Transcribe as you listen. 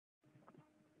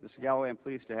Mr. Galloway, I'm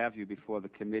pleased to have you before the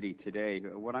committee today.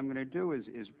 What I'm going to do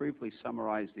is briefly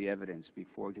summarize the evidence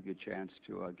before I give you a chance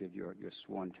to give your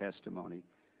sworn testimony.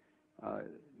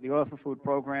 The Oil for Food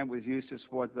program was used to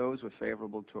support those who were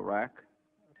favorable to Iraq.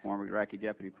 Former Iraqi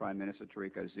Deputy Prime Minister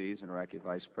Tariq Aziz and Iraqi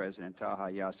Vice President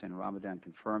Taha Yassin Ramadan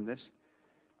confirmed this.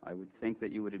 I would think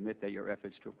that you would admit that your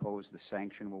efforts to oppose the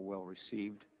sanction were well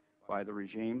received by the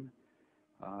regime.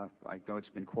 I know it's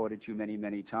been quoted to you many,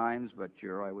 many times, but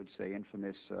your, I would say,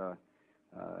 infamous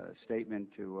statement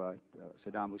to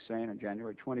Saddam Hussein on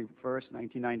January 21st,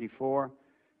 1994,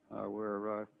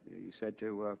 where you said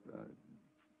to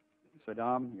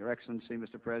Saddam, Your Excellency,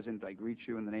 Mr. President, I greet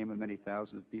you in the name of many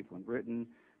thousands of people in Britain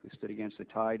who stood against the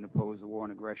tide and opposed the war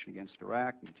and aggression against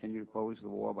Iraq, and continue to oppose the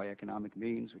war by economic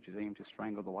means, which is aimed to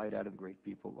strangle the life out of the great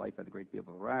people of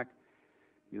Iraq.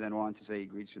 You then went on to say he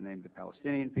greets you in the name of the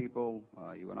Palestinian people.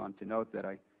 You went on to note that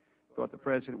I thought the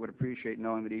President would appreciate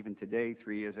knowing that even today,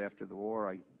 3 years after the war,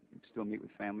 I still meet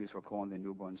with families who are calling their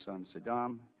newborn son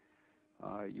Saddam.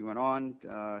 You went on,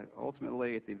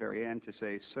 ultimately, at the very end, to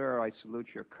say, Sir, I salute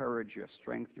your courage, your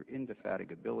strength, your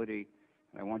indefatigability.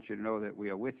 And I want you to know that we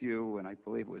are with you, and I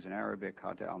believe it was in Arabic,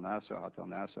 Hatta al-Nasr, Hatta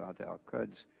al-Nasr, Hatta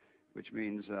al-Quds, which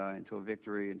means until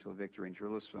victory in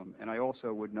Jerusalem. And I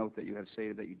also would note that you have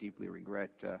stated that you deeply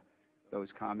regret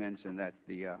those comments, and that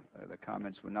the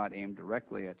comments were not aimed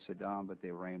directly at Saddam, but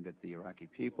they were aimed at the Iraqi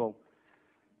people.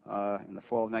 In the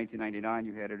fall of 1999,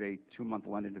 you headed a 2-month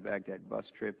London to Baghdad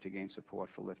bus trip to gain support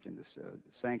for lifting the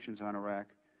sanctions on Iraq.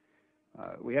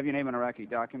 We have your name on Iraqi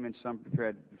documents, some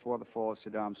prepared before the fall of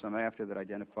Saddam, some after, that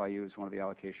identify you as one of the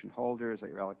allocation holders, that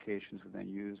your allocations were then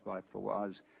used by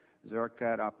Fawaz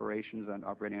Zerkat operations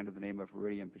operating under the name of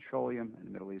Iridium Petroleum and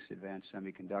the Middle East Advanced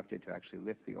Semiconductor to actually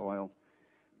lift the oil.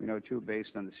 We know, too,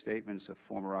 based on the statements of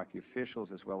former Iraqi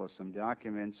officials as well as some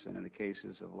documents, and in the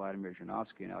cases of Vladimir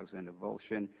Zhirinovsky and Alexander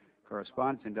Volshin,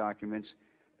 correspondence and documents,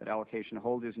 that allocation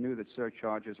holders knew that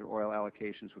surcharges or oil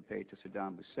allocations were paid to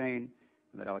Saddam Hussein,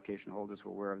 and that allocation holders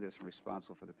were aware of this and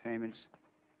responsible for the payments.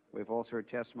 We have also heard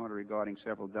testimony regarding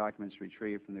several documents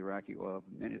retrieved from the Iraqi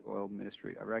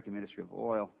Ministry of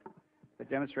Oil that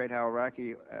demonstrate how Iraq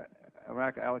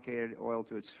allocated oil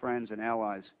to its friends and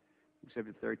allies.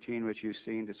 Exhibit 13, which you've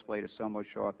seen, displayed a somewhat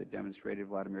chart that demonstrated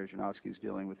Vladimir Zhirinovsky's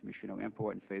dealing with Machino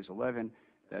Import in Phase 11.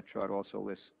 That chart also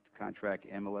lists contract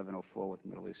M1104 with the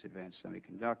Middle East Advanced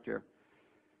Semiconductor.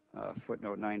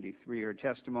 Footnote 93, her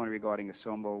testimony regarding a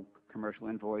SOMO commercial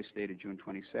invoice dated June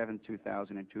 27,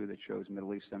 2002 that shows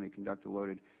Middle East Semiconductor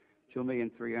loaded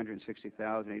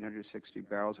 2,360,860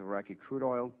 barrels of Iraqi crude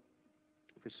oil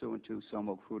pursuant to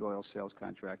SOMO crude oil sales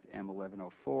contract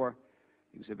M1104.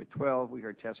 Exhibit 12, we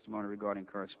heard testimony regarding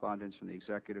correspondence from the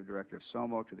Executive Director of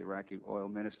SOMO to the Iraqi Oil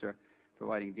Minister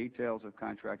providing details of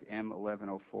contract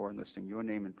M1104 and listing your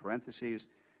name in parentheses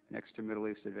next to Middle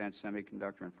East Advanced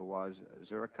Semiconductor and Fawaz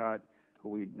Zerkat, who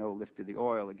we know lifted the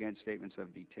oil. Again, statements of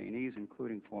detainees,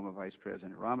 including former Vice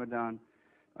President Ramadan,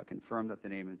 confirmed that the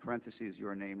name in parentheses,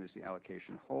 your name, is the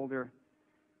allocation holder.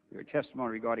 We heard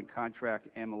testimony regarding contract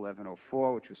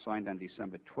M1104, which was signed on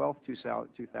December 12,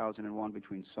 2001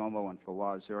 between SOMO and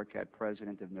Fawaz Zerkat,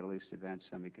 President of Middle East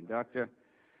Advanced Semiconductor.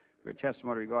 We heard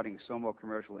testimony regarding SOMO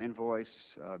commercial invoice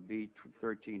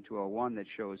B13201 that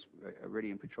shows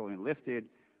Iridium Petroleum lifted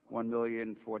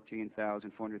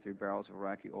 1,014,403 barrels of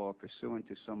Iraqi oil pursuant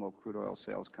to SOMO crude oil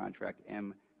sales contract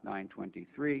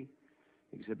M923.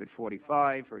 Exhibit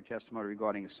 45, for testimony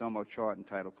regarding a SOMO chart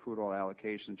entitled Crude Oil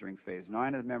Allocations during Phase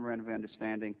 9 of the Memorandum of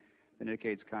Understanding that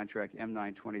indicates contract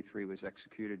M923 was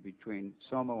executed between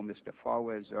SOMO and Mr.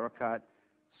 Fawaz Zerkat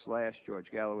 / George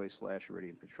Galloway /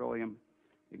 Iridium Petroleum.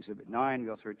 Exhibit 9, we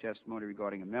also heard testimony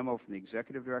regarding a memo from the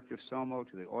Executive Director of SOMO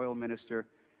to the Oil Minister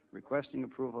requesting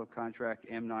approval of contract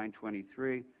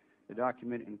M923. The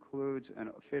document includes an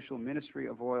official Ministry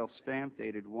of Oil stamp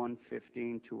dated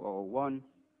 1/15/2001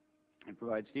 and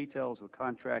provides details of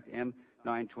contract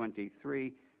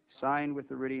M923 signed with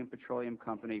the Iridium Petroleum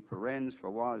Company, parens,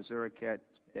 Fawaz Zerkat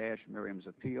 - Miriam's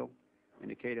Appeal,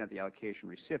 indicating that the allocation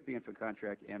recipient for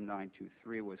contract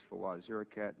M923 was Fawaz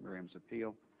Zerkat, Miriam's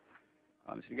Appeal.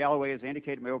 Mr. Galloway, as I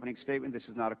indicated in my opening statement, this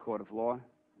is not a court of law.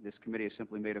 This committee has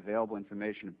simply made available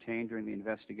information obtained during the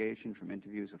investigation from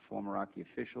interviews of former Iraqi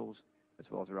officials, as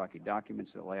well as Iraqi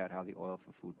documents that lay out how the Oil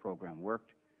for Food program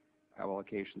worked, how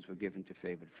allocations were given to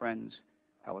favored friends,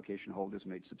 allocation holders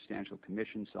made substantial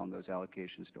commissions selling those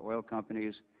allocations to oil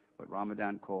companies, what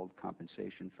Ramadan called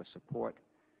compensation for support,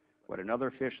 what another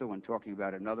official, when talking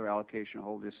about another allocation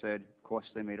holder, said, of course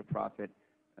they made a profit,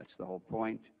 that's the whole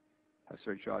point.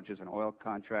 Surcharges on oil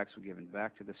contracts were given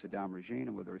back to the Saddam regime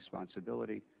and with the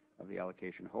responsibility of the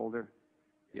allocation holder.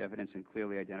 the evidence and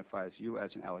clearly identifies you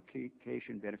as an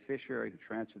allocation beneficiary who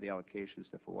transferred the allocations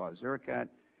to Fawaz Zerkat,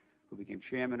 who became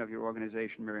chairman of your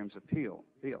organization, Miriam's Appeal.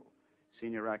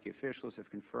 Senior Iraqi officials have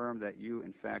confirmed that you,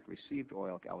 in fact, received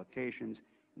oil allocations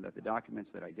and that the documents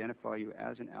that identify you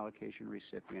as an allocation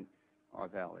recipient are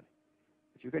valid.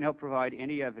 If you can help provide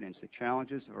any evidence that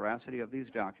challenges the veracity of these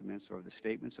documents or the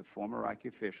statements of former Iraqi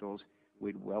officials,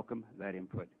 we'd welcome that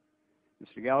input.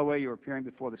 Mr. Galloway, you're appearing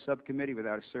before the subcommittee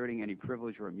without asserting any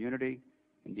privilege or immunity.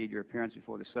 Indeed, your appearance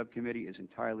before the subcommittee is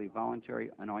entirely voluntary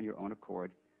and on your own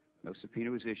accord. No subpoena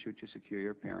was issued to secure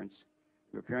your appearance.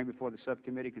 You're appearing before the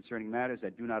subcommittee concerning matters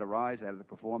that do not arise out of the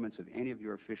performance of any of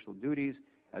your official duties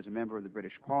as a member of the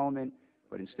British Parliament,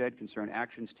 but instead concern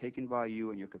actions taken by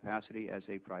you in your capacity as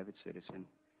a private citizen.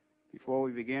 Before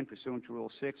we begin, pursuant to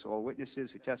Rule 6, all witnesses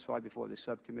who testify before the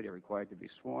subcommittee are required to be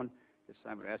sworn. This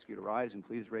time I would ask you to rise and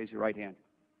please raise your right hand.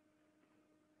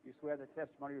 You swear the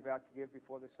testimony you're about to give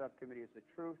before the subcommittee is the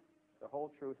truth, the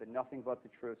whole truth, and nothing but the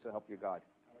truth, so help you God.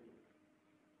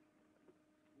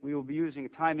 We will be using a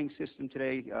timing system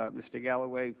today, Mr.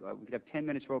 Galloway. We could have 10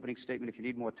 minutes for opening statement. If you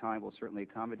need more time, we'll certainly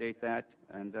accommodate that,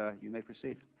 and you may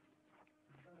proceed.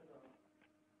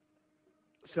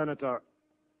 Senator,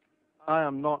 I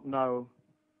am not now,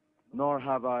 nor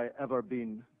have I ever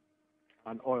been,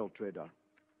 an oil trader,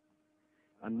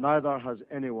 and neither has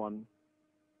anyone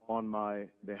on my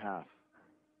behalf.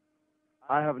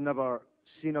 I have never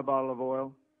seen a barrel of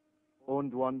oil,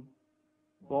 owned one,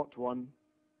 bought one,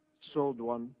 sold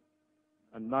one,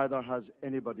 and neither has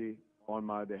anybody on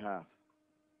my behalf.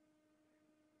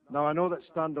 Now, I know that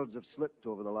standards have slipped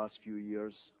over the last few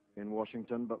years in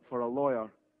Washington, but for a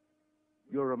lawyer,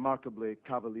 you're remarkably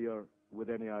cavalier with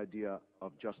any idea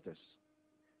of justice.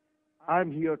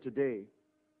 I'm here today,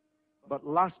 but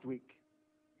last week,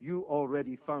 you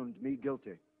already found me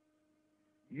guilty.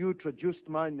 You traduced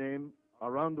my name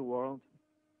around the world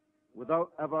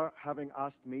without ever having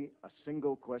asked me a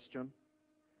single question,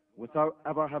 without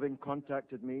ever having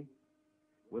contacted me,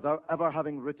 without ever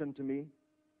having written to me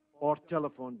or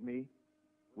telephoned me,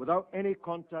 without any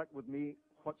contact with me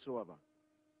whatsoever.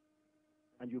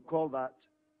 And you call that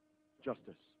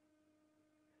justice.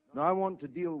 Now, I want to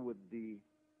deal with the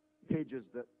pages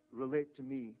that relate to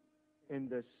me in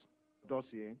this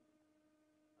dossier,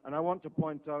 and I want to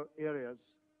point out areas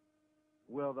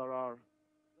where there are,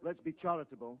 let's be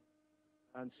charitable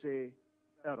and say,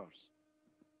 errors.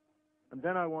 And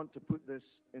then I want to put this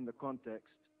in the context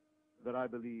that I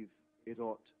believe it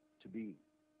ought to be.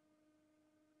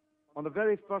 On the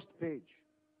very first page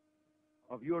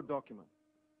of your document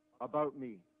about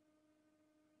me,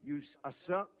 you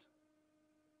assert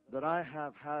that I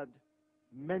have had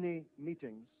many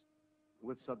meetings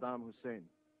with Saddam Hussein.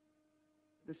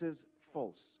 This is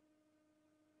false.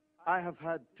 I have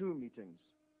had 2 meetings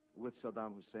with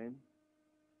Saddam Hussein,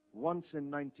 once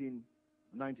in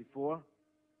 1994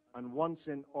 and once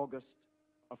in August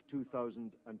of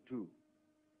 2002.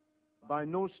 By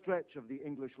no stretch of the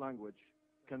English language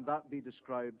can that be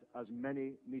described as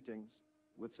many meetings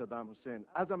with Saddam Hussein.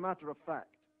 As a matter of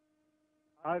fact,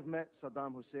 I've met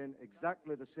Saddam Hussein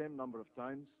exactly the same number of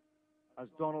times as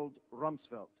Donald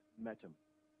Rumsfeld met him.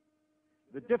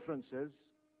 The difference is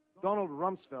Donald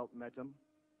Rumsfeld met him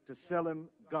to sell him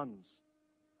guns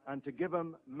and to give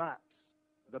him maps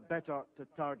the better to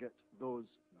target those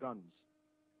guns.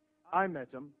 I met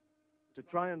him to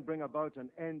try and bring about an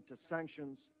end to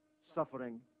sanctions,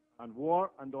 suffering, and war,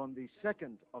 and on the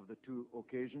second of the 2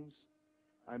 occasions,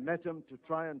 I met him to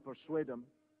try and persuade him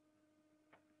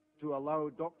to allow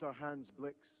Dr. Hans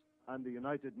Blix and the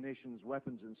United Nations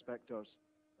weapons inspectors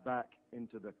back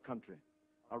into the country.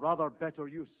 A rather better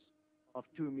use of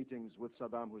 2 meetings with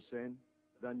Saddam Hussein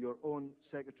than your own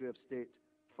Secretary of State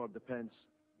for Defense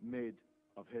made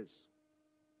of his.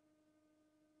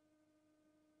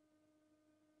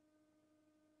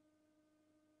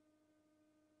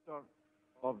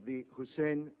 Of the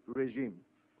Hussein regime.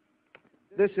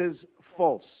 This is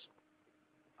false.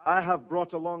 I have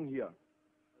brought along here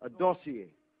a dossier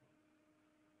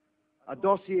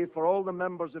for all the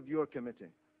members of your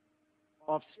committee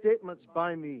of statements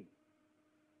by me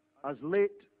as early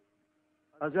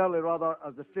as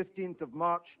the 15th of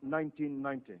March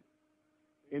 1990,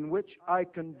 in which I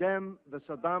condemn the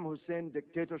Saddam Hussein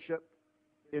dictatorship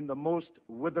in the most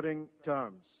withering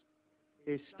terms,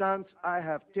 a stance I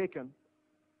have taken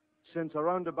since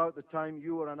around about the time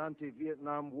you were an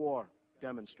anti-Vietnam War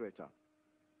demonstrator.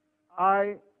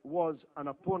 I was an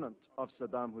opponent of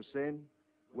Saddam Hussein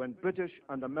when British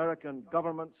and American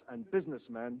governments and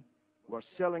businessmen were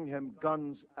selling him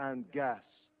guns and gas.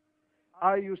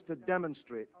 I used to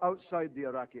demonstrate outside the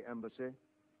Iraqi embassy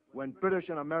when British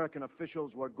and American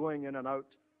officials were going in and out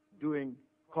doing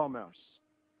commerce.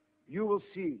 You will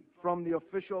see from the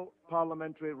official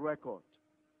parliamentary record,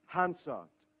 Hansard,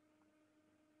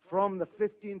 from the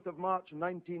 15th of March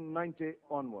 1990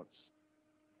 onwards,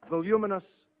 voluminous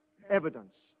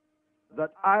evidence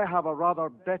that I have a rather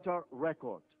better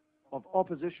record of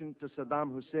opposition to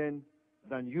Saddam Hussein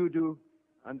than you do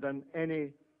and than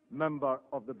any member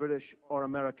of the British or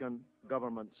American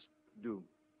governments do.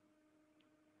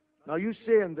 Now you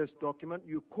say in this document,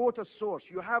 you quote a source,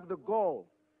 you have the gall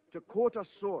to quote a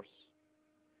source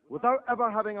without ever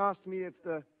having asked me if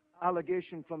the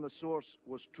allegation from the source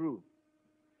was true,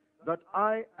 that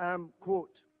I am, quote,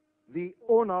 the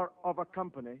owner of a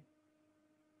company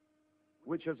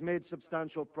which has made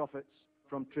substantial profits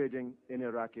from trading in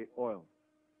Iraqi oil.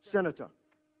 Senator,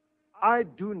 I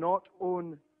do not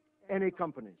own any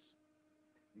companies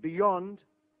beyond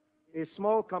a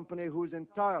small company whose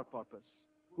entire purpose,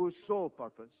 whose sole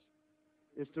purpose,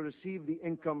 is to receive the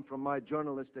income from my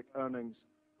journalistic earnings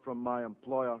from my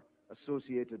employer,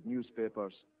 Associated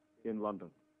Newspapers in London.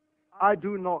 I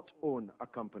do not own a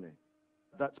company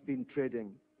that's been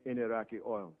trading in Iraqi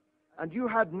oil. And you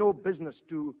had no business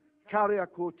to carry a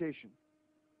quotation,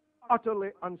 utterly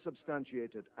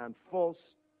unsubstantiated and false,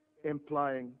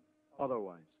 implying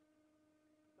otherwise.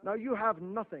 Now, you have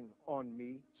nothing on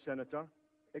me, Senator,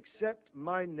 except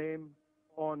my name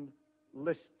on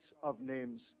lists of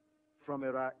names from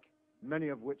Iraq, many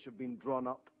of which have been drawn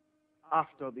up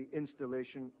after the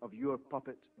installation of your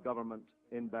puppet government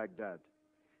in Baghdad.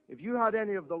 If you had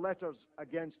any of the letters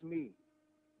against me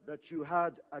that you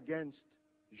had against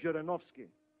Zhirinovsky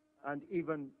and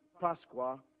even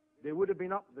Pasqua, they would have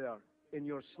been up there in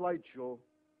your slideshow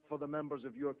for the members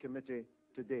of your committee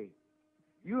today.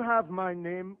 You have my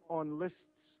name on lists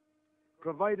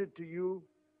provided to you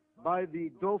by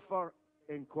the Dofer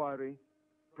inquiry,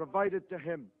 provided to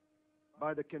him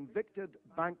by the convicted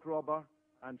bank robber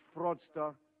and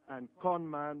fraudster and con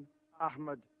man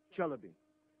Ahmed Chalabi,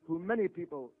 who many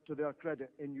people, to their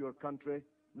credit in your country,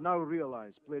 now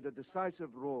realize played a decisive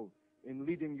role in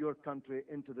leading your country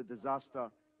into the disaster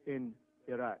in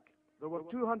Iraq. There were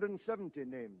 270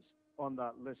 names on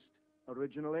that list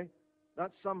originally.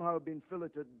 That's somehow been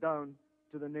filleted down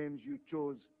to the names you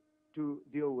chose to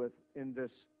deal with in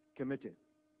this committee.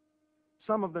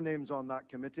 Some of the names on that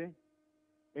committee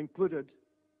included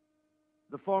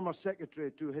the former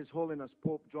secretary to His Holiness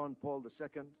Pope John Paul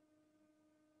II,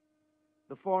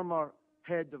 the former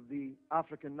head of the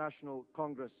African National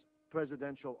Congress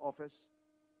presidential office,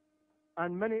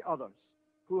 and many others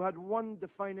who had one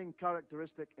defining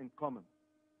characteristic in common.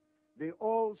 They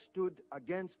all stood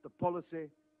against the policy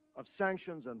of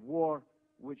sanctions and war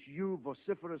which you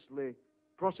vociferously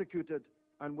prosecuted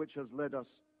and which has led us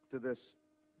to this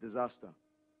disaster.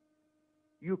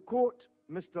 You quote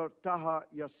Mr. Taha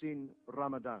Yassin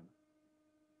Ramadan.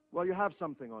 Well, you have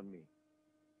something on me.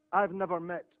 I've never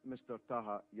met Mr.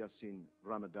 Taha Yassin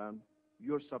Ramadan.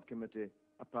 Your subcommittee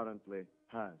apparently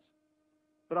has.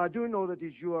 But I do know that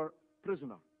he's your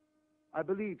prisoner. I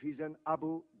believe he's in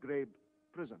Abu Ghraib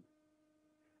prison.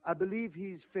 I believe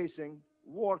he's facing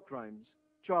war crimes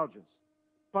charges,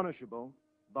 punishable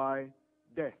by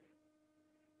death.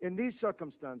 In these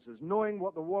circumstances, knowing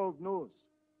what the world knows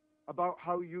about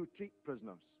how you treat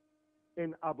prisoners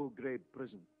in Abu Ghraib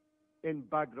prison, in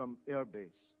Bagram Air Base,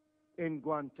 in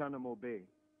Guantanamo Bay,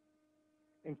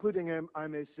 including, I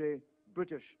may say,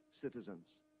 British citizens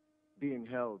being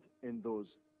held in those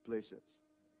places.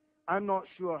 I'm not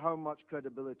sure how much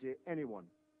credibility anyone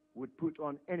would put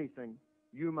on anything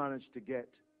you managed to get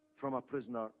from a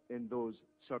prisoner in those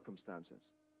circumstances.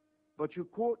 But you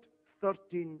quote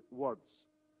 13 words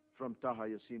from Taha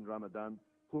Yassin Ramadan,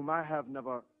 whom I have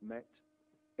never met.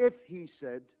 If he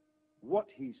said what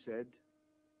he said,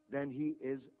 then he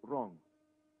is wrong.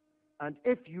 And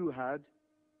if you had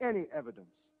any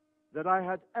evidence that I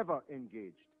had ever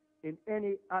engaged in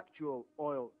any actual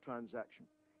oil transaction,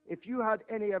 if you had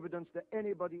any evidence that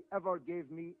anybody ever gave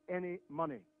me any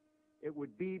money, it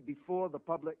would be before the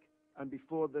public and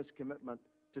before this commitment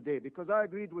today, because I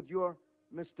agreed with your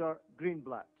Mr.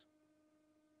 Greenblatt.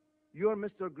 Your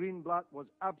Mr. Greenblatt was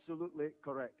absolutely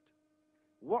correct.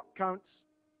 What counts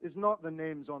is not the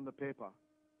names on the paper.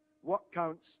 What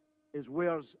counts is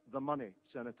where's the money,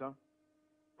 Senator?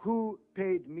 Who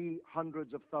paid me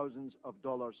hundreds of thousands of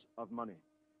dollars of money?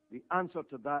 The answer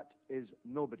to that is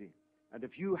nobody. And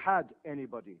if you had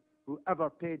anybody who ever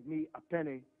paid me a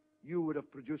penny, you would have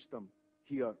produced them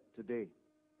here today.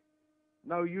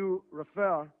 Now you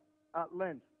refer at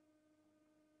length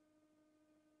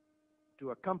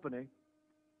to a company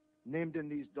named in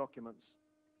these documents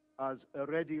as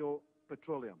Iradio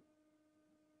Petroleum.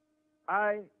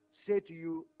 I say to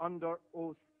you under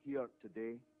oath here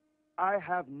today, I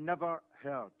have never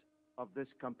heard of this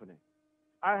company.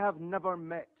 I have never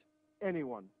met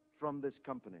anyone from this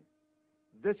company.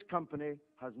 This company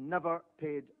has never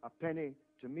paid a penny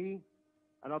to me,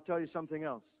 and I'll tell you something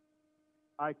else.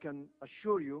 I can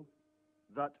assure you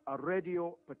that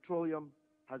Radio Petroleum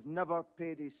has never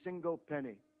paid a single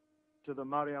penny to the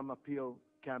Mariam Appeal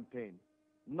campaign.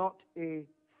 Not a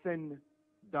thin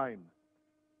dime.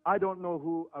 I don't know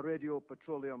who Radio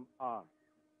Petroleum are,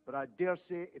 but I dare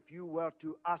say if you were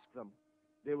to ask them,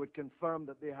 they would confirm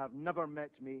that they have never met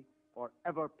me or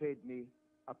ever paid me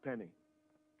a penny.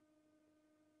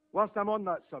 Whilst I'm on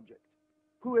that subject,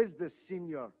 who is this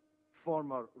senior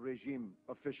former regime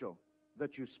official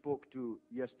that you spoke to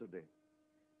yesterday?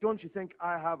 Don't you think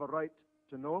I have a right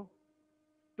to know?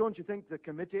 Don't you think the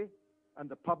committee and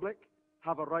the public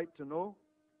have a right to know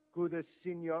who this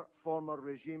senior former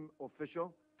regime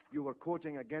official you were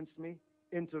quoting against me,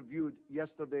 interviewed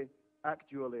yesterday,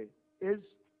 actually is?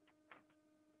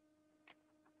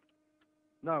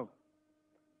 Now,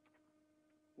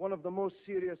 one of the most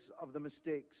serious of the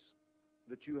mistakes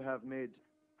that you have made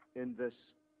in this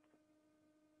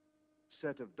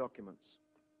set of documents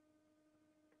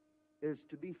is,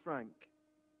 to be frank,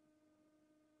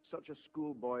 such a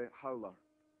schoolboy howler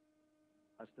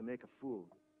as to make a fool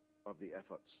of the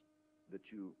efforts that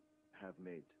you have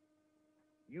made.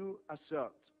 You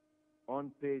assert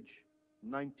on page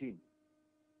 19,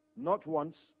 not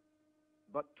once,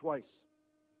 but twice,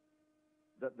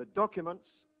 that the documents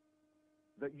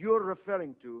that you're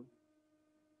referring to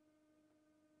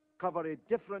cover a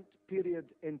different period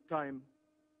in time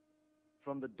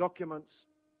from the documents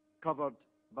covered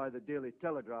by the Daily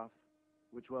Telegraph,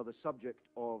 which were the subject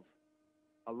of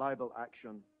a libel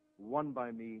action won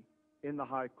by me in the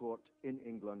High Court in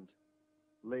England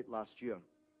late last year.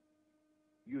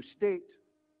 You state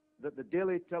that the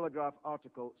Daily Telegraph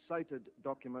article cited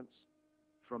documents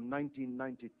from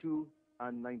 1992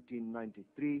 and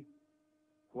 1993,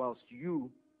 whilst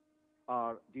you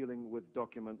are dealing with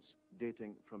documents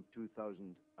dating from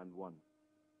 2001.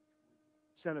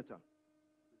 Senator,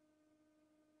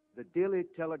 the Daily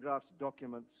Telegraph's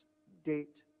documents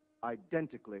date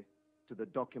identically to the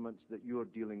documents that you're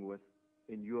dealing with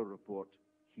in your report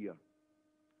here.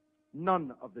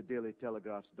 None of the Daily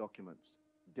Telegraph's documents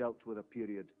dealt with a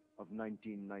period of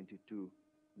 1992-1993.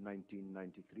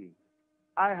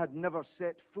 I had never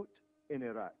set foot in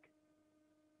Iraq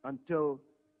until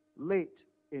late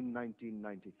in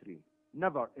 1993.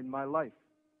 Never in my life.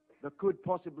 There could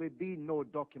possibly be no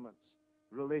documents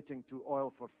relating to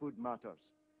oil for food matters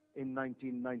in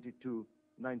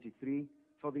 1992-93,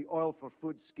 for the oil for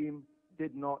food scheme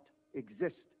did not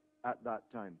exist at that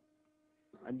time.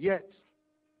 And yet,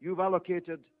 you've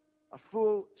allocated a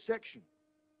full section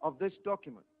of this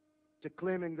document to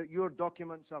claiming that your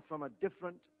documents are from a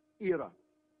different era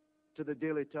to the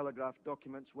Daily Telegraph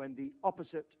documents, when the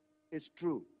opposite is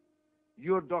true.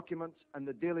 Your documents and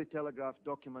the Daily Telegraph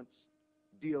documents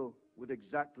deal with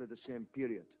exactly the same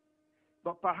period.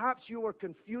 But perhaps you were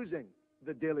confusing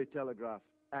the Daily Telegraph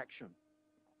action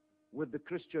with the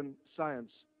Christian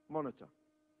Science Monitor.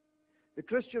 The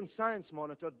Christian Science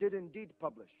Monitor did indeed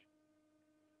publish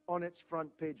on its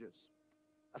front pages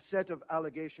a set of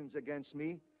allegations against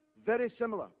me, very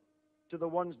similar to the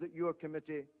ones that your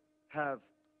committee have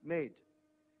made.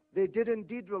 They did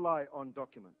indeed rely on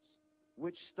documents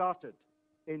which started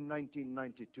in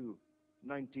 1992,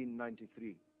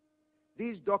 1993.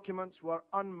 These documents were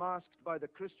unmasked by the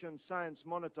Christian Science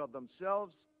Monitor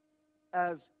themselves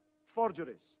as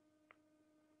forgeries.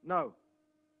 Now,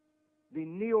 the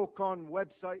neocon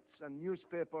websites and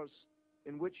newspapers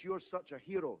in which you're such a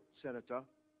hero, Senator,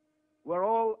 were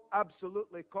all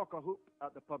absolutely cock-a-hoop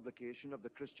at the publication of the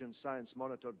Christian Science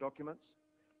Monitor documents.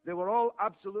 They were all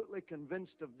absolutely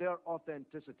convinced of their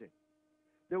authenticity.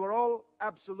 They were all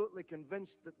absolutely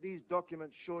convinced that these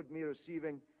documents showed me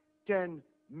receiving $10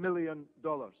 million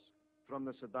from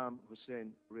the Saddam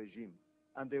Hussein regime.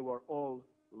 And they were all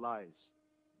lies.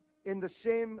 In the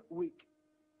same week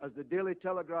as the Daily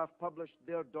Telegraph published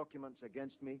their documents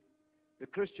against me, the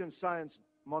Christian Science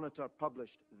Monitor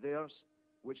published theirs,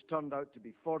 which turned out to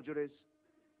be forgeries,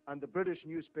 and the British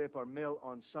newspaper Mail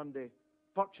on Sunday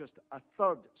purchased a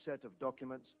third set of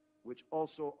documents, which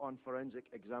also on forensic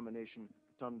examination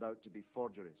turned out to be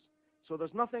forgeries. So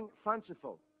there's nothing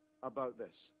fanciful about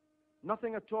this.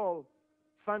 Nothing at all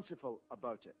fanciful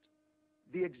about it.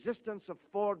 The existence of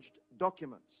forged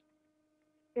documents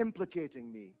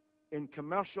implicating me in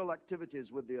commercial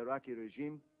activities with the Iraqi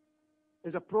regime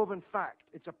is a proven fact.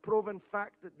 It's a proven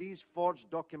fact that these forged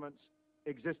documents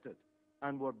existed.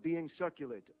 and were being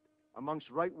circulated amongst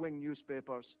right-wing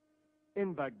newspapers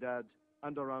in Baghdad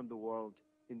and around the world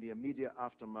in the immediate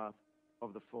aftermath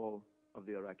of the fall of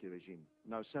the Iraqi regime.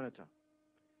 Now, Senator,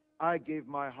 I gave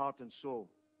my heart and soul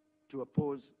to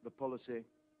oppose the policy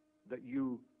that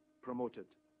you promoted.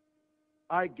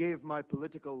 I gave my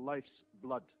political life's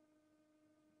blood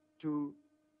to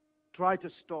try to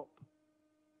stop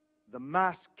the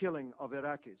mass killing of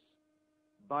Iraqis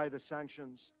by the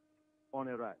sanctions on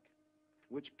Iraq,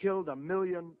 which killed 1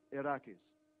 million Iraqis,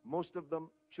 most of them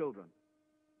children.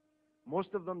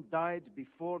 Most of them died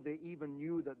before they even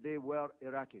knew that they were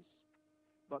Iraqis,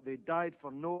 but they died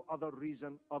for no other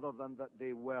reason other than that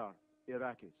they were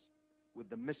Iraqis, with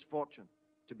the misfortune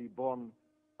to be born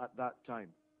at that time.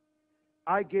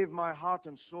 I gave my heart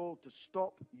and soul to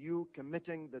stop you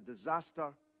committing the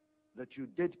disaster that you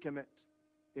did commit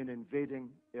in invading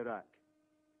Iraq.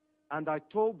 And I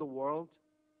told the world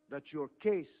that your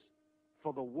case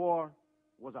for the war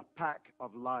was a pack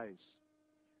of lies.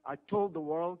 I told the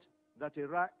world that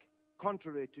Iraq,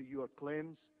 contrary to your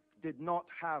claims, did not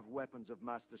have weapons of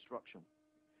mass destruction.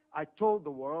 I told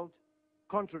the world,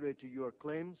 contrary to your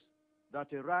claims,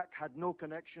 that Iraq had no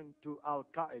connection to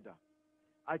Al-Qaeda.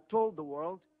 I told the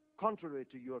world, contrary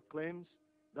to your claims,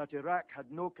 that Iraq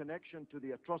had no connection to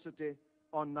the atrocity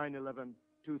on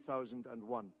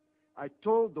 9/11/2001. I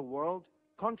told the world,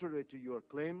 contrary to your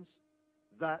claims,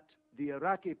 that the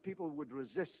Iraqi people would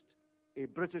resist a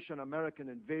British and American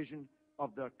invasion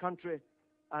of their country,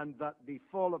 and that the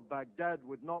fall of Baghdad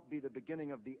would not be the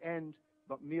beginning of the end,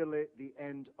 but merely the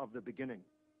end of the beginning.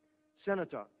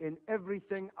 Senator, in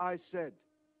everything I said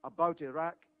about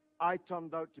Iraq, I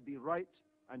turned out to be right,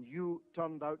 and you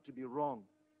turned out to be wrong.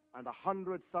 And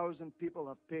 100,000 people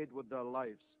have paid with their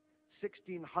lives.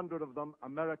 1,600 of them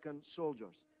American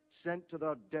soldiers sent to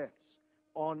their deaths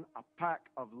on a pack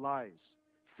of lies.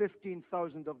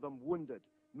 15,000 of them wounded,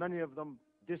 many of them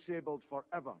disabled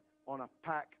forever on a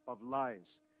pack of lies.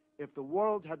 If the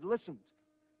world had listened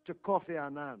to Kofi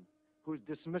Annan, whose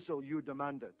dismissal you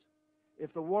demanded,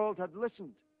 if the world had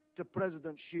listened to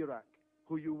President Chirac,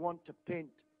 who you want to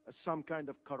paint as some kind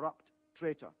of corrupt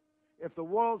traitor, if the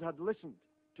world had listened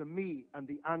to me and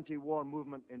the anti-war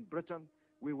movement in Britain,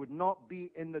 we would not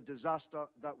be in the disaster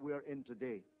that we're in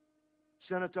today.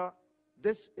 Senator,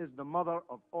 this is the mother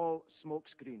of all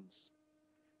smokescreens.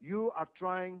 You are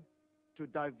trying to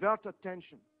divert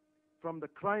attention from the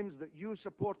crimes that you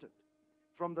supported,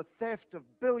 from the theft of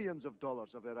billions of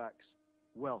dollars of Iraq's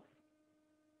wealth.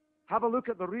 Have a look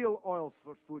at the real oil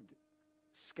for food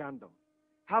scandal.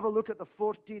 Have a look at the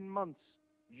 14 months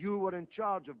you were in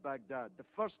charge of Baghdad, the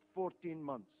first 14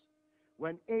 months,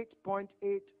 when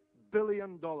 $8.8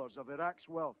 billion of Iraq's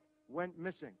wealth went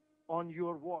missing on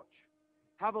your watch.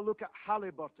 Have a look at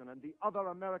Halliburton and the other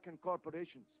American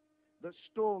corporations that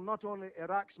stole not only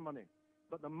Iraq's money,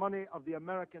 but the money of the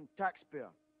American taxpayer.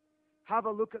 Have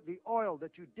a look at the oil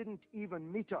that you didn't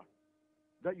even meter,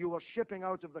 that you were shipping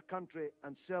out of the country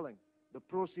and selling, the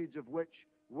proceeds of which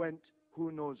went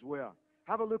who knows where.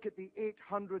 Have a look at the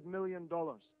 $800 million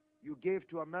you gave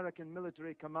to American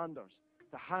military commanders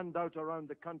to hand out around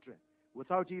the country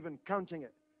without even counting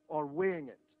it or weighing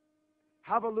it.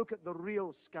 Have a look at the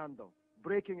real scandal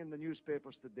breaking in the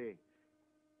newspapers today,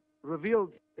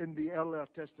 revealed in the earlier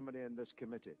testimony in this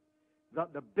committee,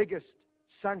 that the biggest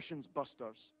sanctions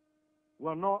busters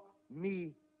were not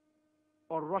me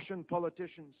or Russian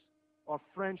politicians or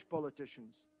French politicians.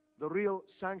 The real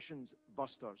sanctions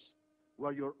busters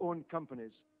were your own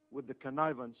companies with the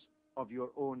connivance of your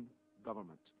own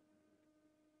government.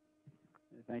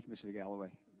 Thank you, Mr. Galloway.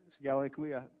 Mr. Galloway, can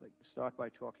we start by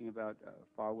talking about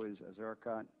Fawaz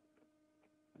Zerkat?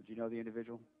 Did you know the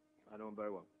individual? I know him very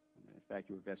well. In fact,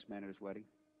 you were best man at his wedding?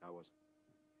 I was.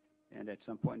 And at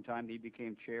some point in time, he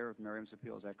became chair of Miriam's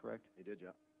Appeal, is that correct? He did,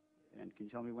 yeah. And can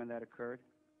you tell me when that occurred?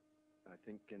 I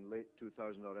think in late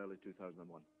 2000 or early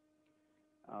 2001.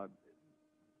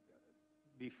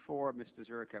 Before Mr.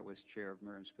 Zerkat was chair of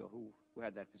Miriam's Appeal, who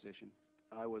had that position?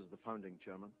 I was the founding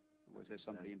chairman. Was there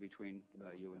somebody in between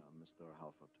you and Mr.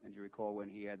 Halford? And do you recall when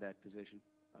he had that position?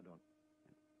 I don't.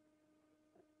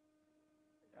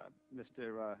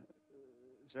 Mr.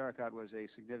 Zerkat was a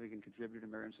significant contributor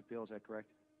to Miriam's Appeal, is that correct?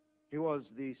 He was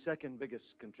the second biggest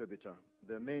contributor.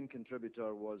 The main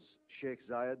contributor was Sheikh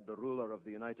Zayed, the ruler of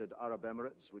the United Arab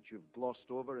Emirates, which you've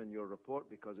glossed over in your report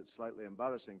because it's slightly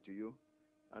embarrassing to you.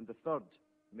 And the third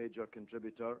major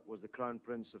contributor was the Crown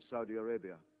Prince of Saudi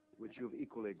Arabia, which you've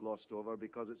equally glossed over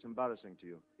because it's embarrassing to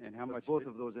you. And how much? Both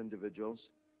of those individuals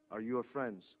are your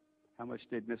friends. How much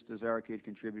did Mr. Zerkat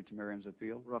contribute to Miriam's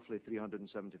Appeal? Roughly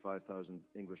 375,000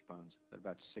 English pounds.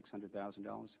 About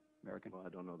 $600,000? American? Well, I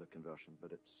don't know the conversion,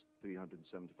 but it's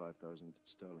 375,000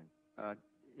 sterling.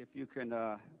 If you can,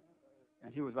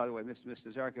 and he was, by the way, Mr.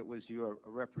 Zarkat was your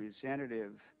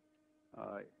representative,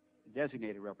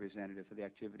 designated representative for the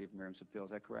activity of Miriam's appeal.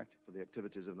 Is that correct? For the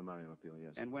activities of the Miriam appeal,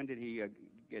 yes. And when did he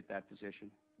get that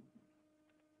position?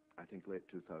 I think late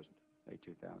 2000. Late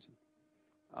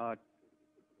 2000.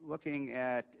 Looking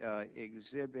at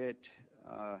Exhibit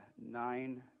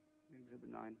 9,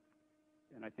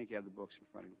 and I think you have the books in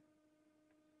front of you.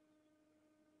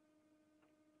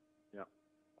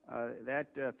 That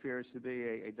appears to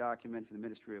be a document from the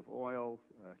Ministry of Oil.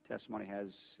 Testimony has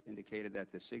indicated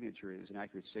that the signature is an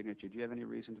accurate signature. Do you have any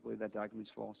reason to believe that document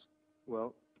is false?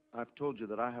 Well, I've told you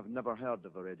that I have never heard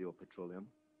of Iridio Petroleum,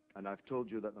 and I've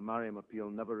told you that the Miriam appeal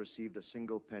never received a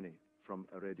single penny from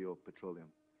Iridio Petroleum.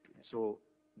 Yes. So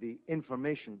the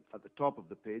information at the top of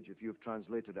the page, if you've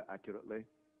translated it accurately,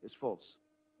 is false.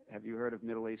 Have you heard of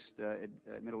Middle East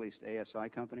ASI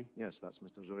Company? Yes, that's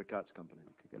Mr. Zurikat's company.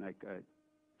 Okay, can I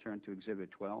turn to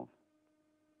Exhibit 12?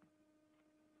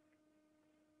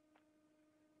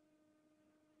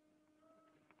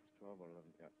 Or 11,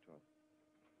 yeah,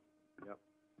 12.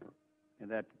 Yep.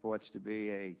 And that purports to be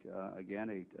again,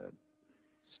 a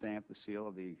stamp, the seal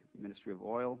of the Ministry of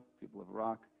Oil, people of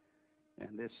Iraq.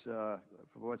 And this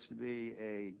purports to be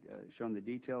showing the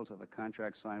details of a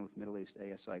contract signed with Middle East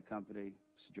ASI Company,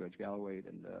 Mr. George Galloway,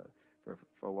 and for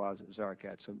Fawaz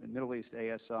Zarkat. So Middle East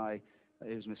ASI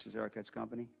is Mr. Zarkat's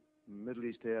company? Middle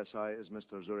East ASI is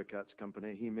Mr. Zurikat's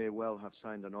company. He may well have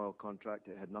signed an oil contract.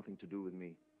 It had nothing to do with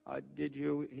me.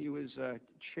 He was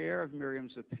chair of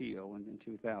Miriam's appeal in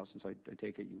 2000, so I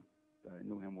take it you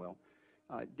knew him well.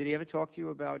 Did he ever talk to you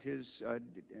about his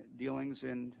dealings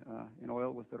in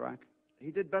oil with Iraq?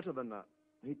 He did better than that.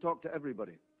 He talked to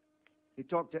everybody. He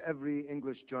talked to every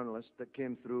English journalist that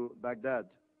came through Baghdad,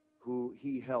 who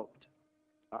he helped,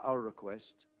 at our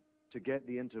request, to get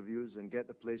the interviews and get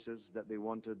the places that they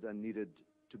wanted and needed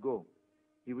to go.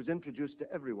 He was introduced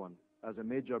to everyone as a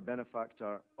major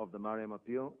benefactor of the Miriam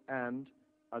appeal and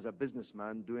as a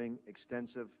businessman doing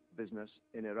extensive business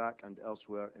in Iraq and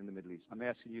elsewhere in the Middle East. I'm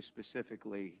asking you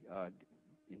specifically,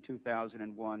 in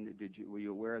 2001, were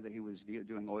you aware that he was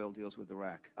doing oil deals with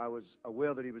Iraq? I was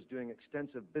aware that he was doing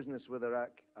extensive business with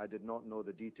Iraq. I did not know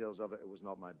the details of it. It was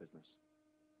not my business.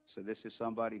 So this is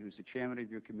somebody who's the chairman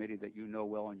of your committee that you know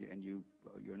well, and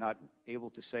you're not able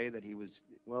to say that he was...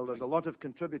 Well, there's a lot of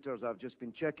contributors I've just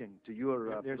been checking to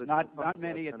your... There's not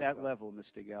many at that level,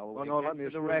 Mr. Galloway. Well, no, let me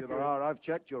assure you there are. I've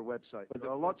checked your website. But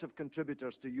there are lots of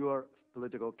contributors to your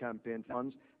political campaign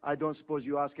funds. I don't suppose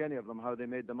you ask any of them how they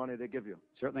made the money they give you.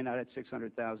 Certainly not at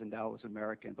 $600,000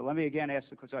 American. But let me again ask,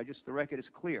 because the record is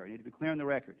clear. You need to be clear on the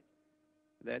record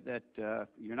that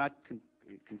you're not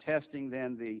contesting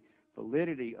then the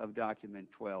validity of Document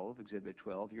 12, Exhibit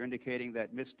 12. You're indicating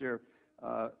that Mr.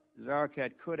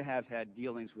 Zarkat could have had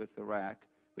dealings with Iraq,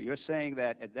 but you're saying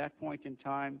that at that point in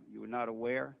time you were not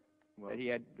aware that he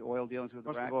had oil dealings with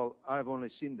Iraq? First of all, I've only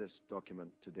seen this document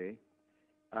today,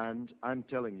 and I'm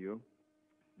telling you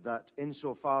that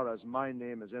insofar as my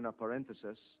name is in a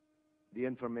parenthesis, the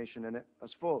information in it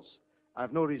is false. I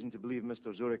have no reason to believe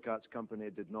Mr. Zurikat's company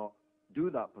did not do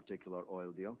that particular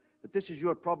oil deal, but this is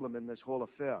your problem in this whole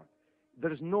affair.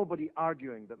 There is nobody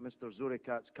arguing that Mr.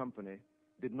 Zurikat's company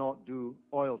did not do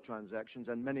oil transactions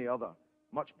and many other,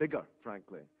 much bigger,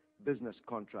 frankly, business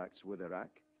contracts with Iraq.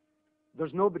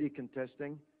 There's nobody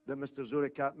contesting that Mr.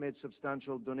 Zurikat made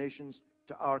substantial donations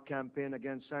to our campaign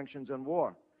against sanctions and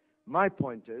war. My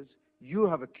point is, you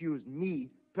have accused me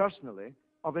personally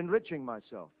of enriching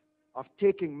myself, of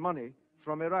taking money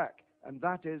from Iraq, and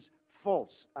that is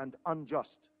false and unjust.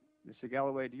 Mr.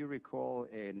 Galloway, do you recall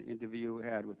an interview you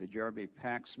had with the Jeremy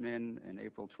Paxman on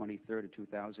April 23rd of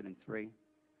 2003?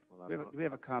 Well, do we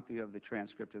have a copy of the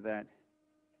transcript of that?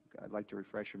 I'd like to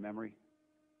refresh your memory.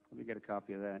 Let me get a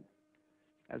copy of that.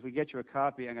 As we get you a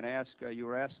copy, I'm going to ask, you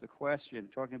were asked the question,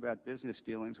 talking about business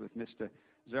dealings with Mr.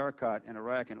 Zarakat in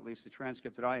Iraq, and at least the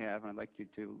transcript that I have, and I'd like you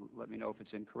to let me know if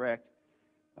it's incorrect.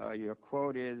 Your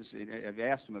quote is, I've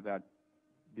asked him about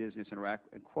business in Iraq,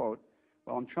 and quote,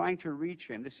 "Well, I'm trying to reach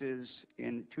him." This is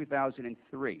in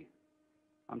 2003.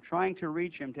 "I'm trying to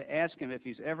reach him to ask him if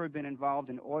he's ever been involved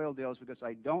in oil deals because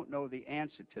I don't know the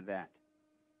answer to that."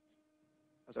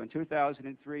 So in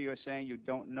 2003, you're saying you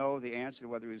don't know the answer to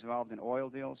whether he was involved in oil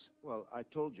deals? Well, I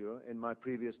told you in my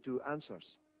previous two answers.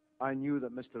 I knew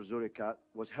that Mr. Zurikat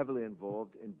was heavily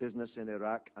involved in business in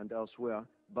Iraq and elsewhere,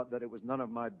 but that it was none of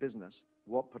my business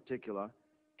what particular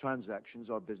transactions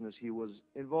or business he was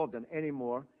involved in, any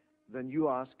more than you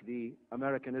ask the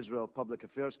American Israel Public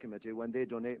Affairs Committee when they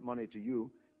donate money to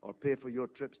you or pay for your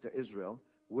trips to Israel,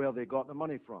 where they got the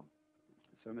money from.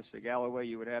 So, Mr. Galloway,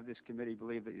 you would have this committee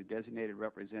believe that your designated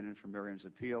representative from Miriam's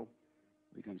Appeal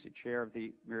becomes the chair of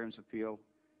the Miriam's Appeal,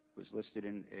 was listed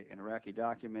in Iraqi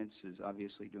documents, is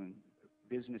obviously doing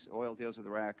business, oil deals with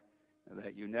Iraq,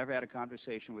 that you never had a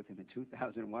conversation with him in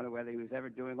 2001 or whether he was ever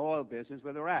doing oil business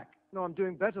with Iraq. No, I'm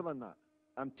doing better than that.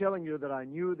 I'm telling you that I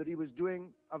knew that he was doing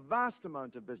a vast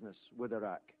amount of business with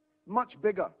Iraq, much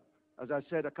bigger, as I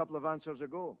said a couple of answers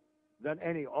ago, than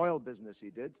any oil business he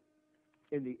did.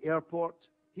 In the airport,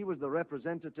 he was the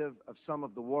representative of some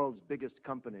of the world's biggest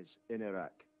companies in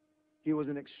Iraq. He was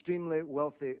an extremely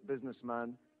wealthy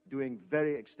businessman doing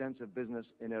very extensive business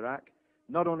in Iraq.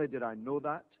 Not only did I know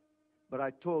that, but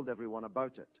I told everyone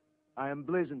about it. I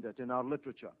emblazoned it in our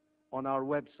literature, on our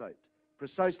website,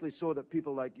 precisely so that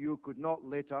people like you could not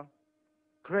later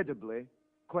credibly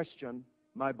question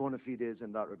my bona fides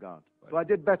in that regard. So I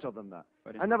did better than that.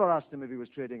 I never asked him if he was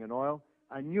trading in oil.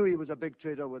 I knew he was a big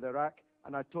trader with Iraq,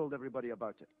 and I told everybody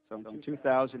about it. So in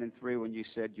 2003, when you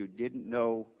said you didn't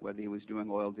know whether he was doing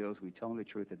oil deals, were you telling the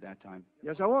truth at that time?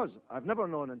 Yes, I was. I've never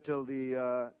known until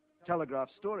the Telegraph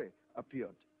story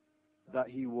appeared that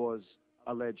he was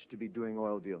alleged to be doing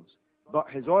oil deals. But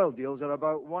his oil deals are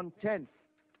about 1/10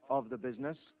 of the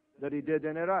business that he did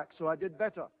in Iraq. So I did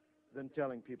better than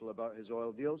telling people about his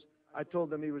oil deals. I told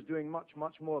them he was doing much,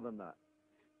 much more than that.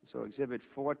 So Exhibit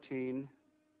 14,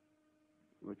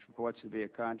 which purports to be a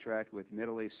contract with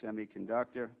Middle East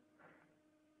Semiconductor,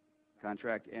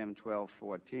 contract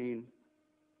M1214.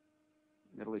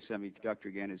 Middle East Semiconductor,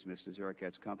 again, is Mr.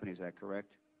 Zurikat's company. Is that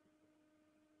correct?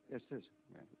 Yes, it is.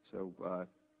 Yeah. So do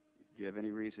you have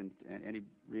any reason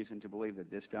to believe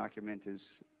that this document is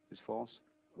false?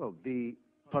 Well, the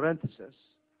parenthesis,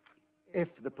 if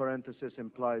the parenthesis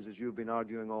implies, as you've been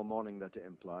arguing all morning that it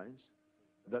implies,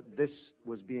 that this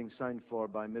was being signed for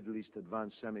by Middle East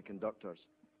Advanced Semiconductors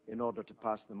in order to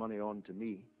pass the money on to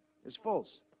me, is false.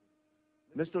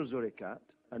 Mr. Zurikat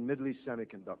and Middle East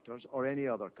Semiconductors or any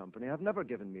other company have never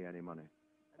given me any money.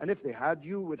 And if they had,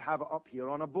 you would have it up here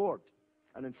on a board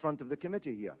and in front of the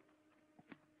committee here.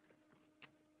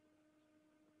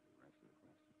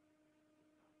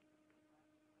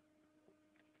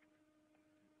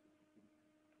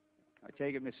 I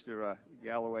take it, Mr.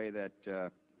 Galloway,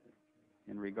 that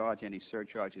in regard to any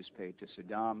surcharges paid to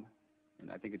Saddam, and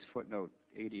I think it's footnote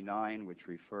 89, which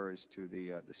refers to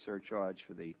the surcharge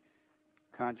for the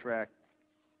contract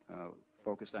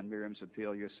focused on Miriam's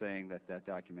Appeal, you're saying that that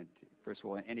document, first of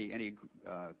all, any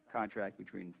contract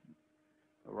between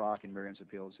Iraq and Miriam's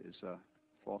Appeals is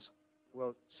false?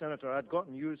 Well, Senator, I'd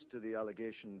gotten used to the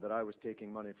allegation that I was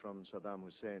taking money from Saddam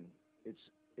Hussein.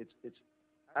 It's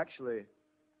actually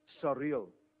surreal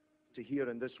to hear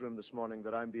in this room this morning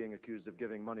that I'm being accused of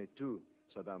giving money to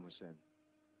Saddam Hussein.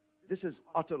 This is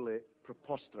utterly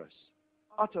preposterous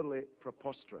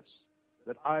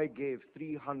that I gave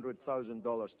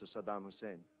 $300,000 to Saddam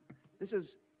Hussein. This is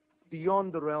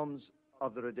beyond the realms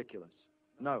of the ridiculous.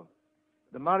 Now,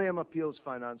 the Mariam Appeals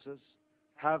finances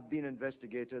have been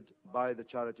investigated by the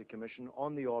Charity Commission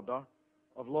on the order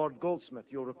of Lord Goldsmith.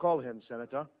 You'll recall him,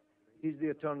 Senator. He's the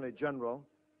Attorney General,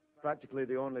 practically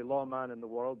the only lawman in the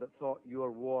world that thought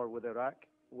your war with Iraq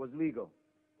was legal,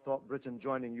 thought Britain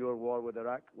joining your war with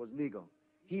Iraq was legal.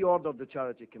 He ordered the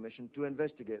Charity Commission to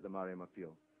investigate the Mariam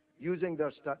Appeal. Using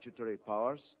their statutory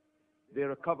powers, they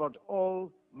recovered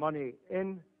all money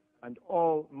in and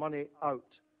all money out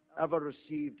ever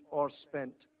received or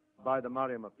spent by the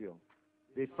Mariam Appeal.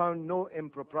 They found no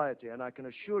impropriety, and I can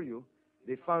assure you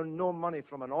they found no money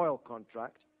from an oil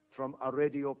contract from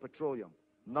Aradio Petroleum,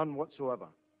 none whatsoever.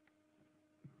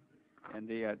 And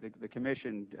the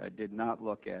Commission did not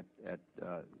look at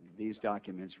these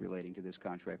documents relating to this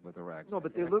contract with Iraq. No,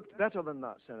 but they looked better than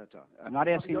that, Senator. I'm not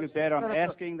asking you better. I'm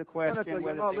asking the question Senator,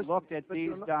 whether they looked at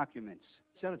these documents.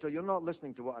 Senator, you're not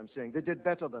listening to what I'm saying. They did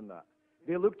better than that.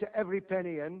 They looked at every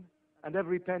penny in and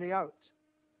every penny out.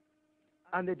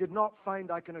 And they did not find,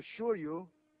 I can assure you,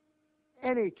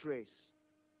 any trace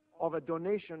of a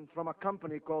donation from a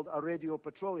company called Aradio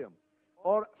Petroleum,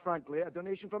 or, frankly, a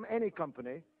donation from any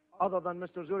company other than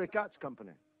Mr. Zurikat's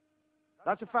company.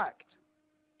 That's a fact.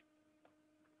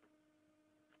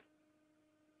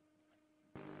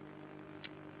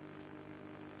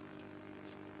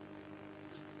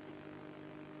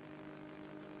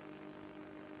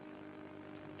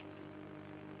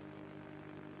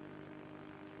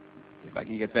 If I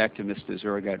can get back to Mr.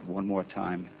 Zurikat one more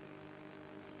time.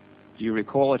 Do you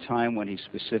recall a time when he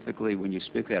specifically, when you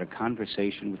had a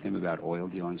conversation with him about oil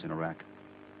dealings in Iraq?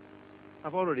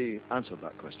 I've already answered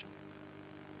that question.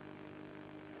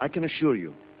 I can assure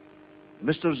you,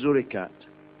 Mr. Zurikat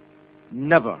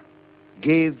never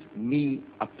gave me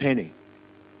a penny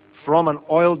from an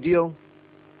oil deal,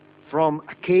 from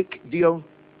a cake deal,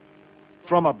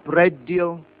 from a bread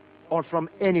deal, or from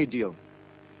any deal.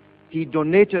 He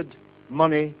donated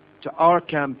money to our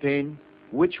campaign,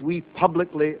 which we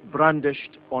publicly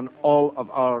brandished on all of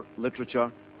our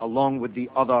literature, along with the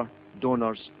other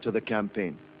donors to the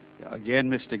campaign. Again,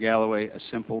 Mr. Galloway, a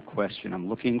simple question. I'm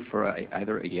looking for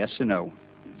either a yes or no.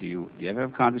 Do you ever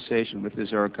have a conversation with the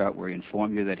Zuricot where he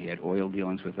informed you that he had oil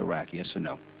dealings with Iraq? Yes or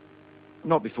no?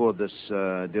 Not before this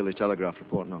Daily Telegraph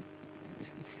report, no.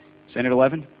 Senator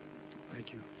Levin?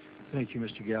 Thank you. Thank you,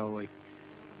 Mr. Galloway.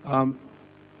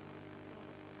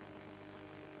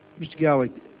 Mr. Galloway,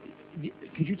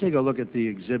 could you take a look at the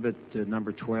exhibit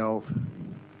number 12?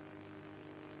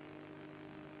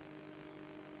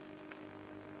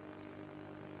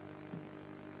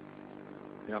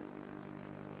 Yep.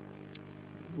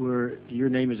 Where your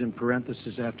name is in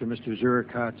parentheses after Mr.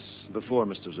 Zuricot's. Before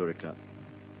Mr. Zuricot,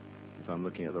 if I'm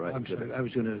looking at the right exhibit. Sorry, I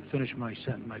was going to finish my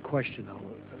sentence, my question, though.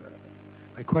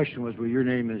 My question was where your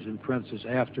name is in parentheses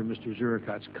after Mr.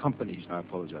 Zuricot's company's. I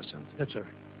apologize, Senator. That's all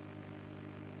right.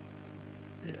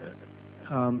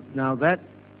 Now, that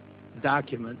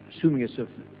document, assuming it's an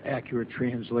accurate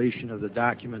translation of the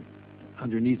document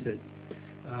underneath it,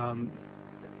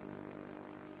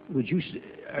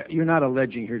 you're not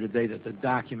alleging here today that the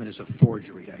document is a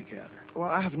forgery, I gather. Well,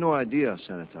 I have no idea,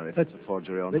 Senator, if it's a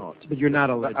forgery or not. But you're not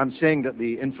alleging. I'm saying that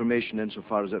the information,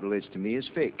 insofar as it relates to me, is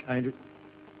fake.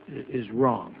 Is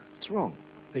wrong. It's wrong.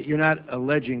 That you're not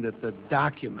alleging that the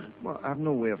document. Well, I have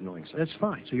no way of knowing, sir. That's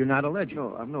fine. So you're not alleging.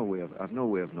 No, I have no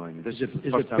way of knowing. This is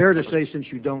it fair to say,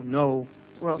 since you don't know,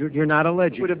 well, you're not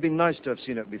alleging? It would have been nice to have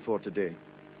seen it before today.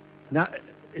 Now,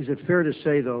 is it fair to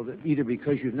say, though, that either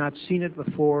because you've not seen it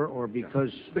before or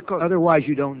because otherwise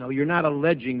you don't know, you're not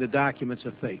alleging the document's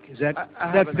a fake? Is that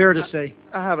fair to say?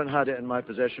 I haven't had it in my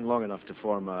possession long enough to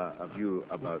form a view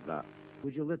about that.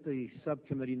 Would you let the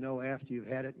subcommittee know after you've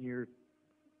had it in your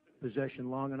possession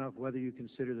long enough whether you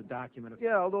consider the document a fake?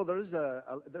 Yeah, although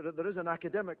there is an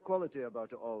academic quality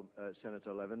about it all,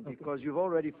 Senator Levin, because you've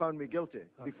already found me guilty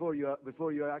before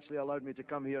you actually allowed me to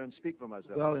come here and speak for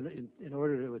myself. Well, in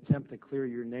order to attempt to clear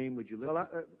your name, would you let? Well,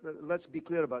 let's be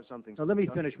clear about something. Now, let me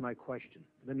finish my question.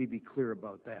 Let me be clear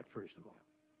about that first of all.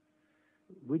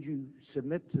 Would you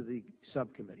submit to the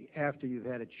subcommittee, after you've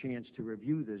had a chance to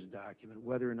review this document,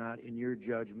 whether or not, in your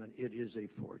judgment, it is a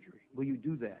forgery? Will you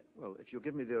do that? Well, if you'll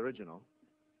give me the original.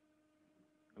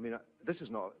 I mean, this is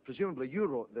not, presumably you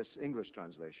wrote this English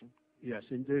translation. Yes,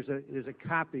 and there's a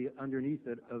copy underneath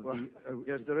it of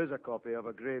yes, there is a copy of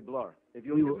a grey blur. If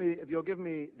you'll give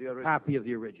me the original. Copy of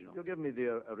the original. You'll give me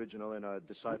the original in a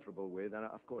decipherable way, then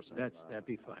of course that'd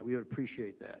be fine. We would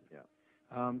appreciate that.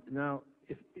 Yeah. Now,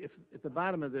 if at the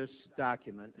bottom of this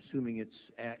document, assuming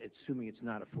it's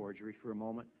not a forgery for a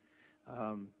moment,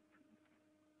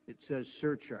 it says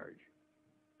surcharge.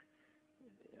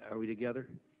 Are we together?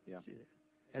 Yeah.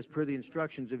 As per the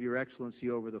instructions of Your Excellency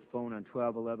over the phone on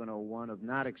 12/11/01 of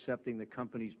not accepting the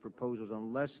company's proposals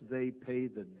unless they pay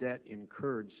the debt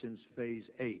incurred since Phase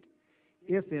 8.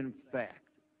 If in fact,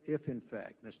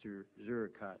 Mr.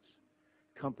 Zuricot's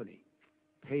company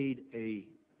paid a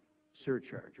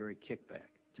surcharge or a kickback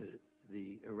to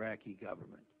the Iraqi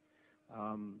government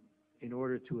in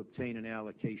order to obtain an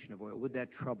allocation of oil, would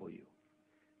that trouble you?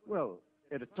 Well,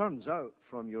 it turns out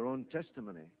from your own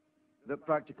testimony that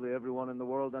practically everyone in the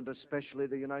world, and especially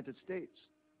the United States,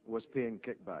 was paying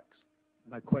kickbacks.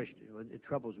 My question, it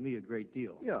troubles me a great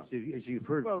deal. Yeah. As you've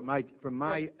heard from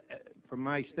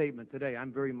my statement today,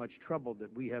 I'm very much troubled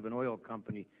that we have an oil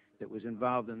company that was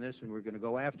involved in this, and we're going to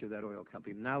go after that oil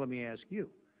company. Now let me ask you.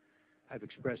 I've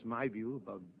expressed my view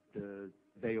about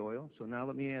Bay Oil, so now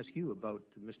let me ask you about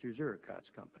Mr. Zuricot's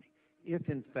company. If,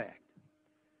 in fact,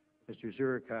 Mr.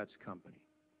 Zuricot's company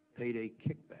paid a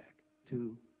kickback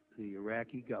to the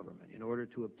Iraqi government in order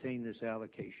to obtain this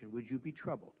allocation, would you be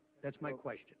troubled? That's my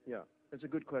question. Yeah, it's a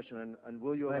good question, and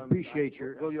will you? I appreciate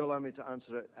Will you allow me to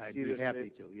answer it seriously? I'd be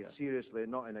happy to. Yes. Seriously,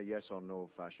 not in a yes or no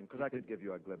fashion, because I could give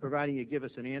you a glib. Providing you give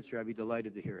us an answer, I'd be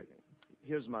delighted to hear it.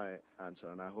 Here's my answer,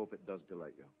 and I hope it does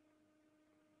delight you.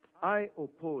 I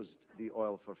opposed the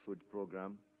Oil for Food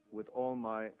program with all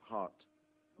my heart,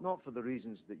 not for the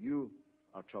reasons that you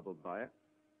are troubled by it,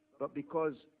 but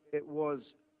because it was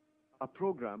a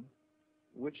program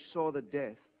which saw the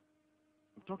death,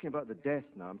 I'm talking about the death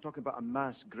now, I'm talking about a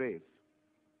mass grave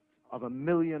of 1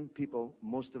 million people,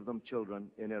 most of them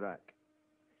children, in Iraq.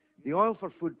 The Oil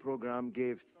for Food program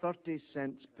gave 30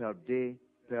 cents per day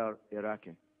per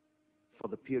Iraqi for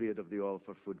the period of the Oil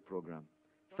for Food program.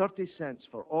 30 cents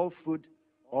for all food,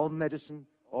 all medicine,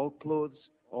 all clothes,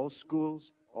 all schools,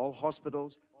 all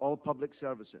hospitals, all public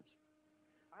services.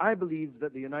 I believe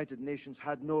that the United Nations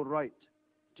had no right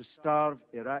to starve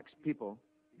Iraq's people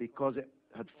because it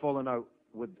had fallen out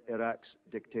with Iraq's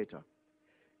dictator.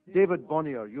 David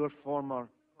Bonnier, your former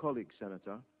colleague,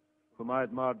 Senator, whom I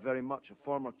admired very much, a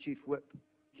former chief whip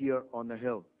here on the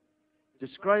Hill,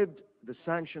 described the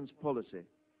sanctions policy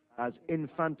as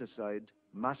infanticide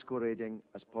masquerading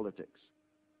as politics.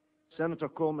 Senator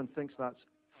Coleman thinks that's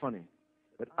funny,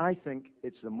 but I think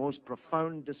it's the most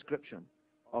profound description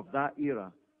of that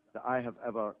era that I have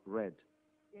ever read.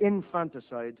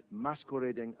 Infanticide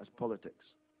masquerading as politics.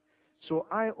 So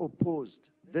I opposed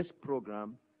this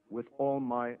program with all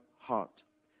my heart.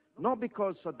 Not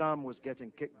because Saddam was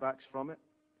getting kickbacks from it,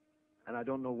 and I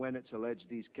don't know when it's alleged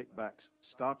these kickbacks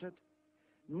started.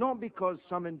 Not because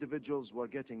some individuals were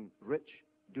getting rich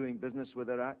doing business with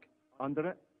Iraq under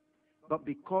it, but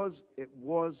because it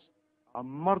was a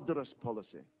murderous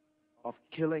policy of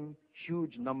killing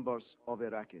huge numbers of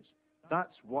Iraqis.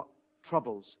 That's what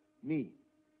troubles me.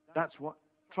 That's what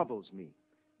troubles me.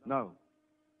 Now,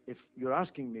 if you're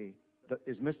asking me,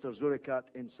 is Mr. Zurikat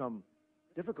in some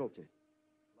difficulty,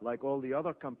 like all the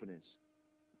other companies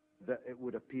that it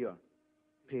would appear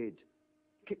paid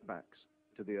kickbacks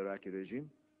to the Iraqi regime,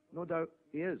 no doubt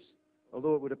he is.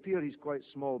 Although it would appear he's quite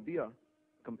small beer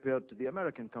compared to the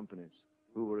American companies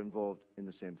who were involved in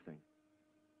the same thing.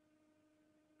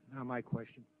 Now my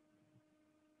question.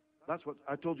 That's what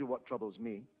I told you. What troubles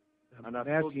me, and I'm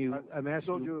asking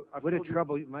you. Would it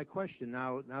trouble you? My question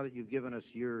now that you've given us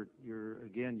your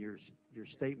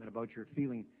statement about your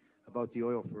feeling about the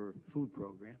Oil for Food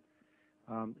program,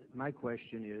 my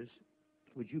question is,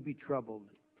 would you be troubled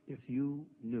if you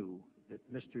knew that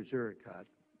Mr. Zurikat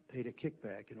paid a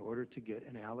kickback in order to get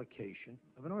an allocation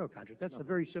of an oil contract? That's a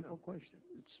very simple question.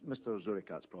 It's Mr.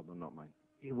 Zurikat's problem, not mine.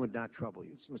 It would not trouble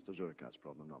you. It's Mr. Zurikat's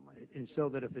problem, not mine. And so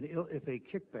that if a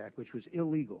kickback, which was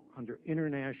illegal under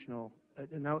international,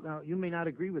 now you may not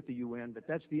agree with the UN, but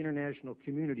that's the international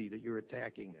community that you're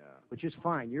attacking, which is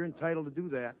fine. You're entitled to do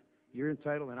that. You're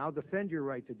entitled, and I'll defend your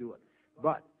right to do it.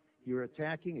 But you're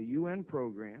attacking a UN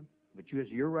program, which is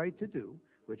your right to do,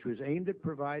 which was aimed at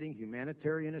providing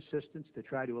humanitarian assistance to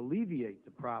try to alleviate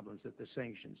the problems that the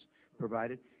sanctions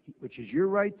provided, which is your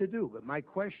right to do. But my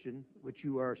question, which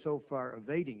you are so far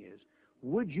evading, is,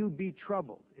 would you be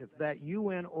troubled if that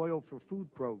UN Oil for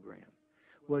Food program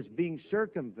was being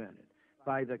circumvented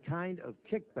by the kind of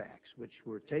kickbacks which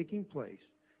were taking place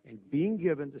and being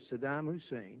given to Saddam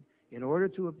Hussein in order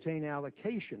to obtain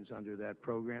allocations under that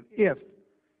program if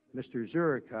Mr.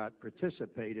 Zurikat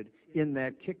participated in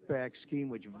that kickback scheme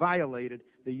which violated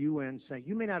the UN sanctions?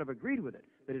 You may not have agreed with it,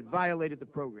 but it violated the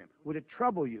program. Would it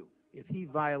trouble you if he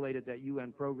violated that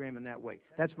UN program in that way?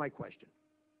 That's my question.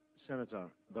 Senator,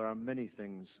 there are many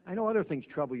things. I know other things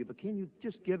trouble you, but can you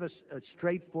just give us a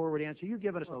straightforward answer? You've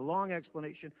given us a long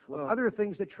explanation of other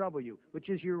things that trouble you, which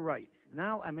is your right.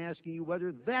 Now I'm asking you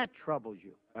whether that troubles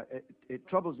you. It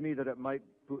troubles me that it might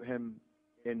put him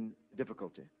in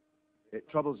difficulty. It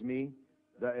troubles me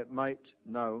that it might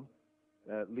now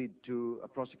lead to a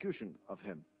prosecution of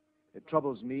him. It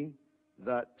troubles me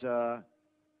that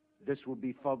this will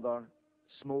be further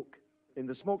smoke in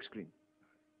the smokescreen.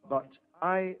 But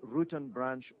I, root and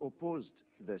branch, opposed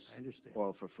this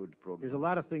Oil for Food program. There's a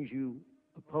lot of things you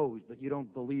oppose, but you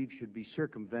don't believe should be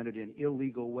circumvented in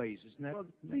illegal ways, isn't that? Well,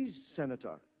 please,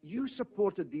 Senator, you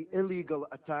supported the illegal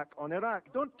attack on Iraq.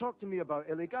 Don't talk to me about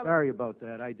illegality. Sorry about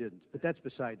that, I didn't. But that's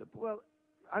beside the point. Well,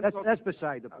 that's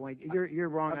beside the point. You're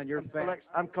wrong on your facts.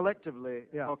 I'm collectively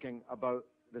talking about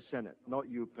the Senate, not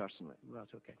you personally. Well,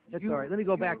 that's okay. That's all right. Let me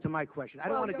go back to my question. I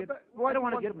don't want to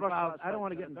get involved. I don't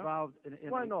want to get involved in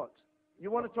Why not? You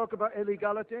want to talk about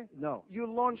illegality? No.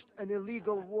 You launched an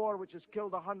illegal war which has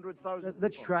killed 100,000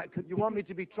 Let's people. try. You want me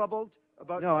to be troubled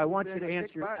about? No, I want you to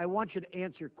answer. I want you to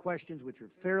answer questions which are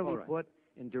fairly put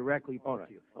and directly put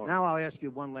to you. Now I'll ask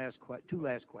you two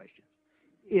last questions.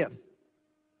 If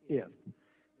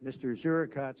Mr.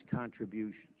 Zurikat's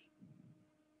contributions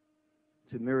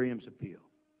to Miriam's appeal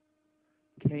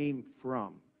came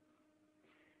from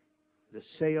the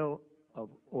sale of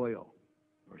oil,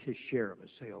 or his share of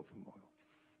a sale from oil,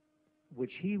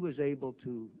 which he was able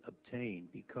to obtain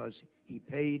because he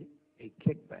paid a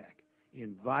kickback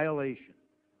in violation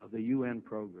of the UN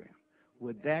program,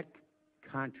 would that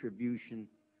contribution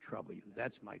trouble you?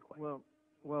 That's my question.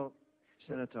 Well,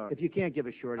 Senator, if you can't give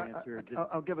a short answer,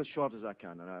 I'll give as short as I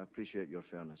can, and I appreciate your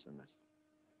fairness in this.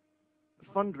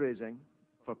 Fundraising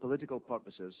for political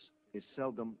purposes is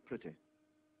seldom pretty,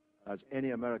 as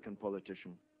any American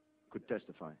politician could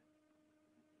testify.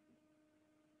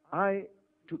 I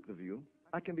took the view,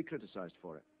 I can be criticized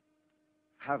for it,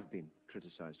 have been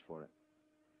criticized for it,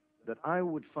 that I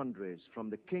would fundraise from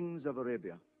the kings of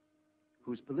Arabia,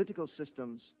 whose political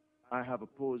systems I have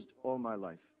opposed all my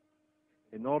life,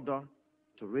 in order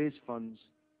to raise funds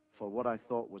for what I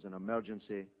thought was an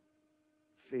emergency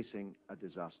facing a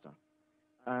disaster.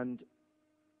 And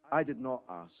I did not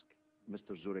ask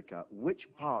Mr. Zuricha which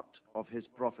part of his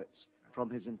profits from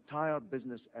his entire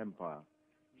business empire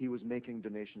he was making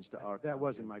donations to our That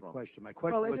wasn't my question. My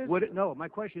question Well, was, my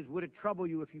question is, would it trouble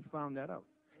you if you found that out?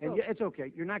 And it's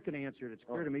okay. You're not going to answer it. It's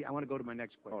clear to me. I want to go to my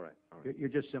next question. All right. You're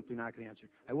just simply not going to answer.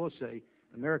 I will say,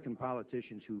 American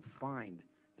politicians who find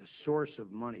the source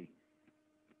of money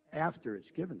after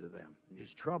it's given to them is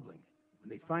troubling. When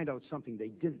they find out something they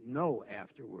didn't know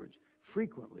afterwards,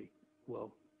 frequently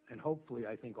will, and hopefully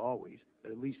I think always,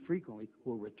 but at least frequently,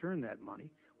 will return that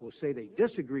money, will say they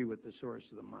disagree with the source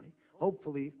of the money.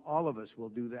 Hopefully all of us will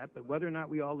do that, but whether or not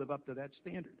we all live up to that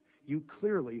standard. You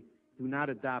clearly do not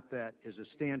adopt that as a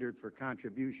standard for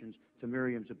contributions to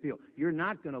Miriam's appeal. You're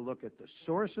not going to look at the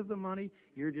source of the money.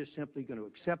 You're just simply going to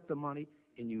accept the money,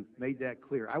 and you've made that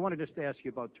clear. I want to just ask you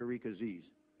about Tariq Aziz.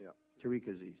 Yeah. Tariq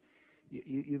Aziz.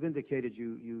 You've indicated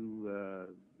who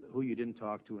you didn't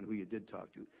talk to and who you did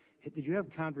talk to. Did you have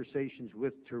conversations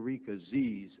with Tariq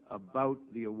Aziz about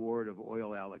the award of oil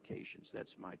allocations?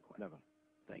 That's my question. Never.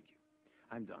 Thank you.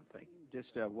 I'm done. Thank you.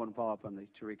 Just one follow-up on the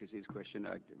Tariq Aziz question.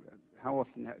 How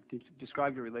often did you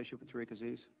describe your relationship with Tariq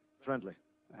Aziz? Friendly.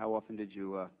 How often did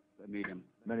you meet him?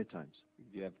 Many times.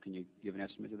 Can you give an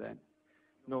estimate of that?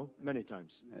 No, many times.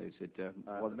 Is it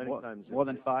many times. more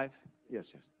than 5? Yes,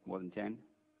 yes. More than 10?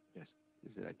 Yes.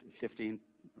 Is it 15?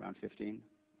 Around 15?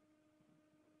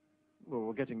 Well,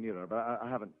 we're getting nearer, but I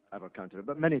haven't ever counted it.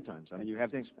 But many times. And you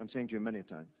have I'm saying to you many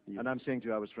times. And I'm saying to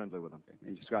you I was friendly with him.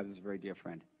 And you described him as a very dear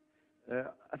friend.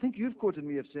 I think you've quoted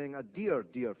me of saying a dear,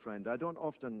 dear friend. I don't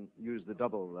often use the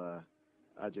double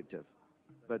adjective.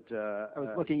 But I was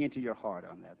looking into your heart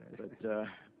on that. But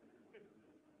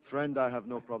friend, I have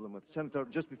no problem with. Senator,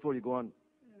 just before you go on,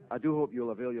 I do hope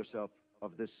you'll avail yourself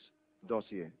of this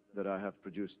dossier that I have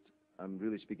produced. I'm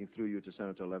really speaking through you to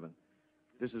Senator Levin.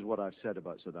 This is what I've said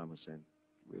about Saddam Hussein.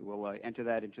 We will enter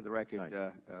that into the record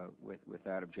Right.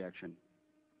 without objection.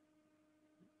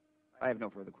 I have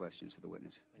no further questions for the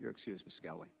witness. You're excused, Mr.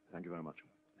 Galloway. Thank you very much.